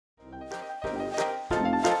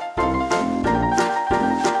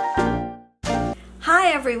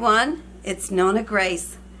everyone, it's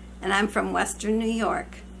NonnaGrace, and I'm from Western New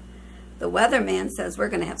York. The weatherman says we're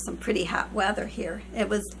going to have some pretty hot weather here. It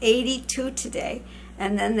was 82 today,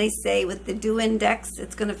 and then they say with the dew index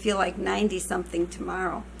it's going to feel like 90-something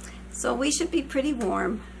tomorrow. So we should be pretty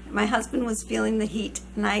warm. My husband was feeling the heat,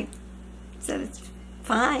 and I said it's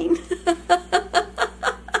fine.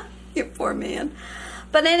 You poor man.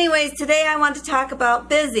 But anyways, today I want to talk about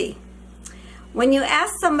busy. When you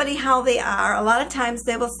ask somebody how they are, a lot of times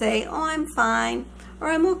they will say, oh, I'm fine, or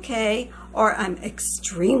I'm okay, or I'm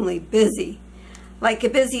extremely busy. Like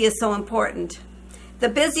busy is so important. The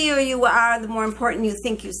busier you are, the more important you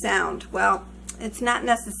think you sound. Well, it's not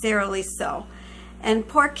necessarily so. And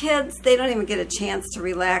poor kids, they don't even get a chance to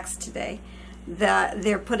relax today.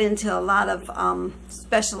 They're put into a lot of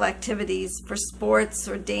special activities for sports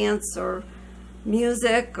or dance or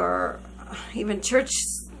music or even church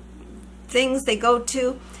things they go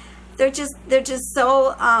to. They're just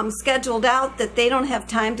so scheduled out that they don't have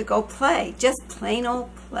time to go play, just plain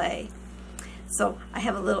old play. So I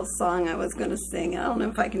have a little song I was going to sing. I don't know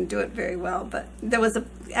if I can do it very well, but there was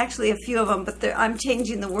actually a few of them, but I'm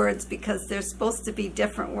changing the words because they're supposed to be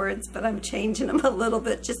different words, but I'm changing them a little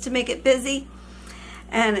bit just to make it busy.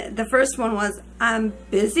 And the first one was, I'm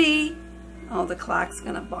busy. Oh, the clock's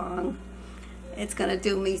going to bong. It's going to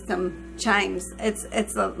do me some chimes.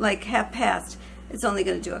 It's like half past. It's only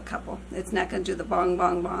going to do a couple. It's not going to do the bong,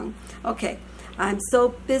 bong, bong. Okay. I'm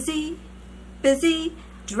so busy, busy,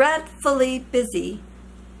 dreadfully busy.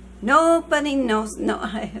 Nobody knows. No,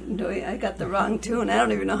 I got the wrong tune. I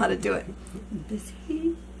don't even know how to do it.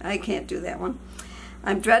 Busy? I can't do that one.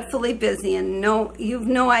 I'm dreadfully busy, and you've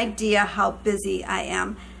no idea how busy I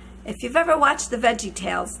am. If you've ever watched the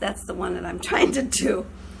VeggieTales, that's the one that I'm trying to do.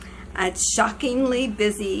 It's shockingly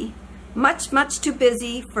busy, much, much too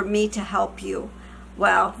busy for me to help you.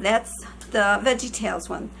 Well, that's the VeggieTales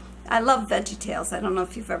one. I love VeggieTales. I don't know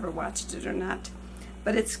if you've ever watched it or not,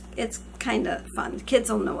 but it's kind of fun. Kids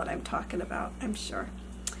will know what I'm talking about, I'm sure.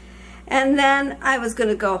 And then I was going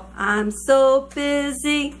to go, I'm so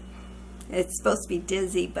busy. It's supposed to be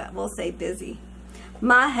dizzy, but we'll say busy.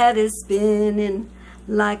 My head is spinning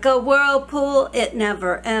like a whirlpool, it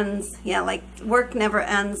never ends. Yeah, like work never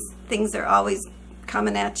ends. Things are always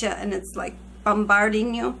coming at you, and it's like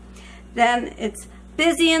bombarding you. Then it's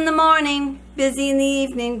busy in the morning, busy in the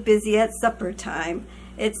evening, busy at supper time.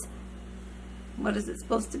 It's, what is it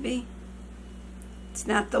supposed to be? It's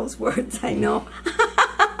not those words, I know.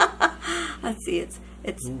 Let's see, it's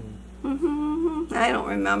I don't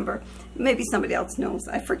remember. Maybe somebody else knows.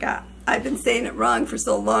 I forgot. I've been saying it wrong for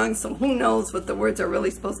so long, so who knows what the words are really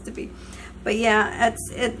supposed to be. But yeah,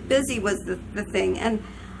 busy was the thing. And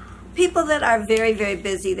people that are very, very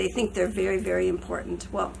busy, they think they're very, very important.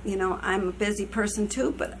 Well, you know, I'm a busy person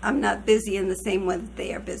too, but I'm not busy in the same way that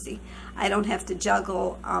they are busy. I don't have to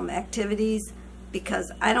juggle activities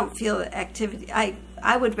because I don't feel that activity.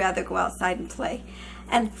 I would rather go outside and play.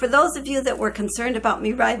 And for those of you that were concerned about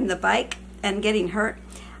me riding the bike and getting hurt,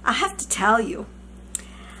 I have to tell you,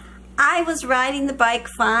 I was riding the bike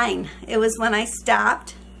fine. It was when I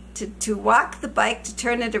stopped to walk the bike, to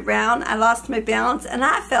turn it around, I lost my balance and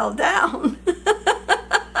I fell down. And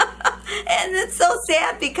it's so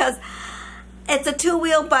sad because it's a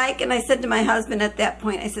two-wheel bike, and I said to my husband at that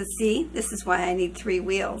point, I said, see, this is why I need 3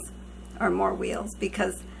 wheels or more wheels,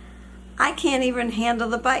 because I can't even handle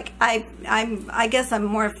the bike. I guess I'm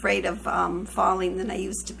more afraid of falling than I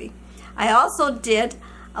used to be. I also did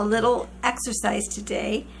a little exercise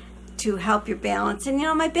today to help your balance. And you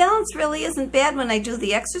know, my balance really isn't bad when I do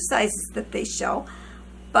the exercises that they show,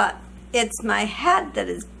 but it's my head that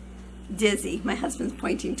is dizzy. My husband's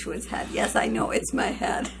pointing to his head. Yes, I know, it's my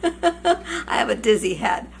head. I have a dizzy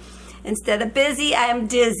head. Instead of busy, I am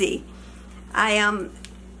dizzy.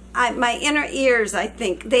 My inner ears, I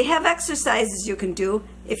think, they have exercises you can do.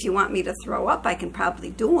 If you want me to throw up, I can probably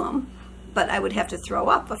do them, but I would have to throw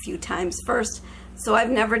up a few times first, so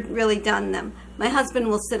I've never really done them. My husband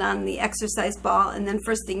will sit on the exercise ball, and then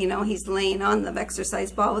first thing you know, he's laying on the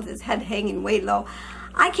exercise ball with his head hanging way low.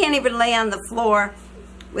 I can't even lay on the floor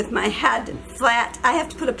with my head flat. I have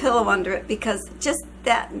to put a pillow under it because just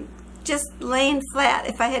laying flat,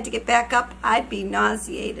 if I had to get back up, I'd be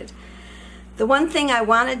nauseated. The one thing I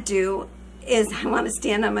want to do is I want to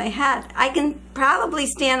stand on my head. I can probably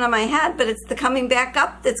stand on my head, but it's the coming back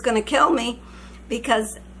up that's going to kill me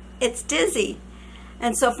because it's dizzy.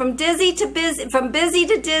 And so from busy to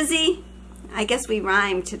dizzy, I guess we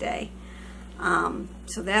rhyme today.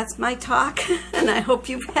 So that's my talk, and I hope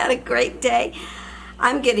you've had a great day.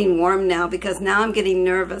 I'm getting warm now because now I'm getting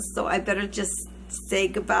nervous, so I better just say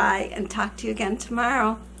goodbye and talk to you again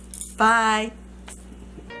tomorrow. Bye.